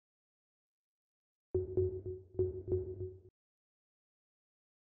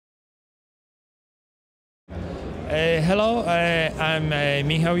Hello, I'm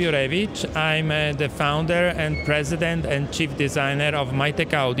Michał Jurewicz. I'm the founder and president and chief designer of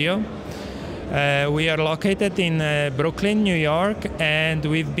Mytek Audio. We are located in Brooklyn, New York, and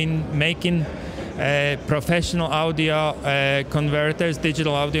we've been making professional audio converters,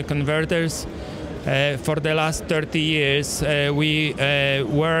 digital audio converters, for the last 30 years. We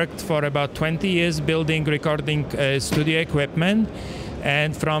worked for about 20 years building recording studio equipment,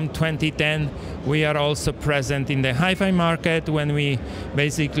 and from 2010 we are also present in the hi-fi market when we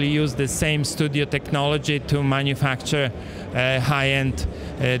basically use the same studio technology to manufacture high-end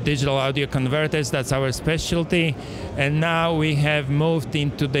digital audio converters. That's our specialty. And now we have moved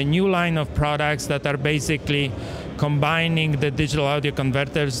into the new line of products that are basically combining the digital audio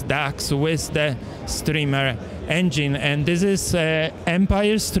converters DACs with the streamer engine. And this is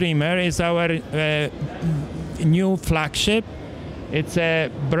Empire Streamer is our new flagship. It's a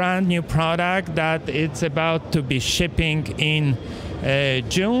brand new product that it's about to be shipping in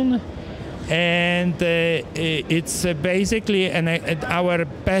June, and it's basically our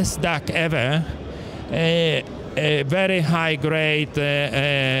best DAC ever, a very high grade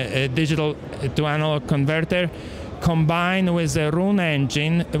digital to analog converter combined with a Roon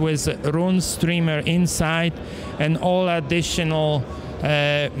engine, with Roon streamer inside and all additional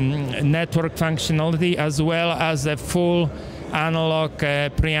network functionality, as well as a full analog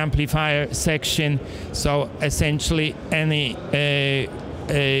preamplifier section. So essentially any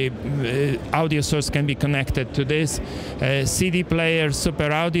audio source can be connected to this. CD players,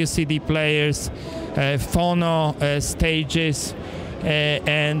 super audio CD players, phono stages,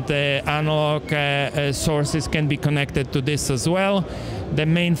 and analog sources can be connected to this as well. The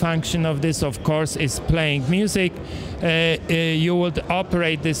main function of this, of course, is playing music. You would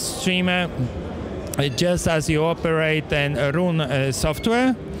operate this streamer just as you operate an Roon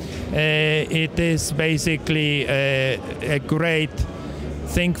software. It is basically a great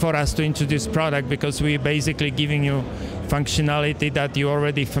thing for us to introduce product, because we're basically giving you functionality that you're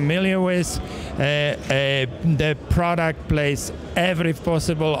already familiar with. The product plays every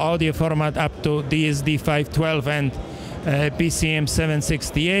possible audio format up to DSD 512 and PCM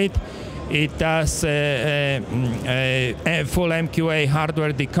 768. It does full MQA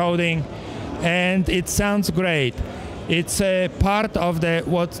hardware decoding, and it sounds great. It's a part of the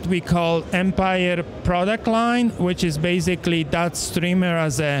what we call Empire product line, which is basically that streamer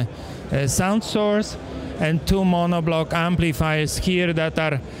as a sound source, and two monoblock amplifiers here that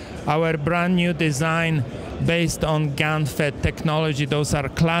are our brand new design based on GaN-FET technology. Those are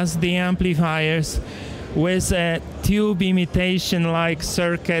Class D amplifiers with a tube imitation-like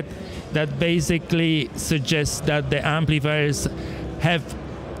circuit that basically suggests that the amplifiers have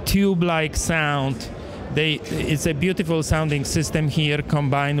tube-like sound. It's a beautiful sounding system here,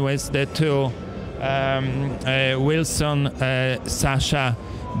 combined with the two Wilson Sasha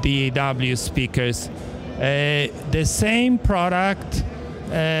DAW speakers. The same product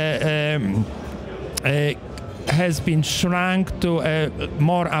has been shrunk to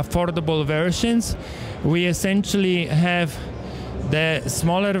more affordable versions. We essentially have the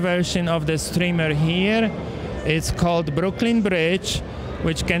smaller version of the streamer here. It's called Brooklyn Bridge,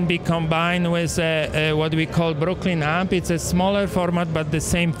 which can be combined with what we call Brooklyn Amp. It's a smaller format, but the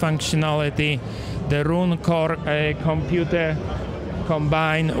same functionality. The Roon core computer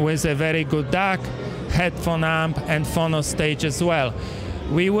combined with a very good DAC, headphone amp, and phono stage as well.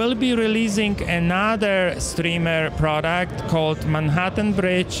 We will be releasing another streamer product called Manhattan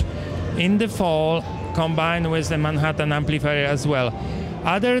Bridge in the fall, combined with the Manhattan amplifier as well.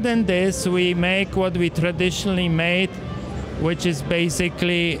 Other than this, we make what we traditionally made, which is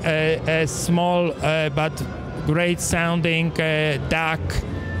basically a small but great sounding DAC.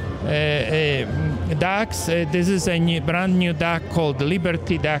 DACs. This is a brand new DAC called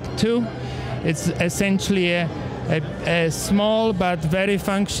Liberty DAC 2. It's essentially a small but very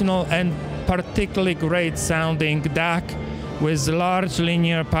functional and particularly great sounding DAC with large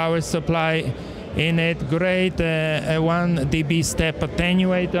linear power supply in it, great 1 dB step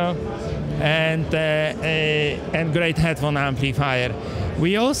attenuator, and great headphone amplifier.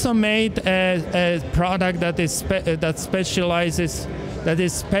 We also made a product that is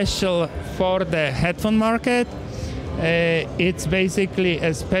special for the headphone market. It's basically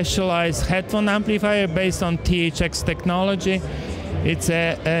a specialized headphone amplifier based on THX technology. It's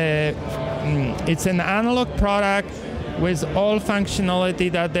an analog product with all functionality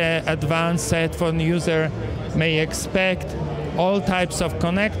that the advanced headphone user may expect. All types of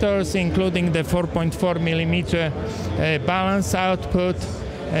connectors, including the 4.4mm balance output,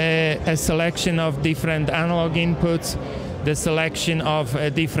 a selection of different analog inputs, the selection of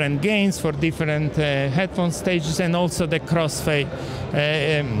different gains for different headphone stages, and also the crossfade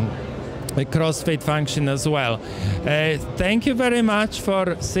function as well. Thank you very much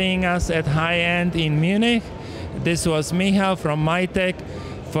for seeing us at High End in Munich. This was Michał from Mytek.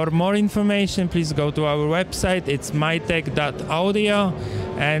 For more information, please go to our website. It's mytek.audio,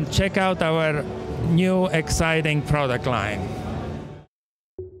 and check out our new exciting product line.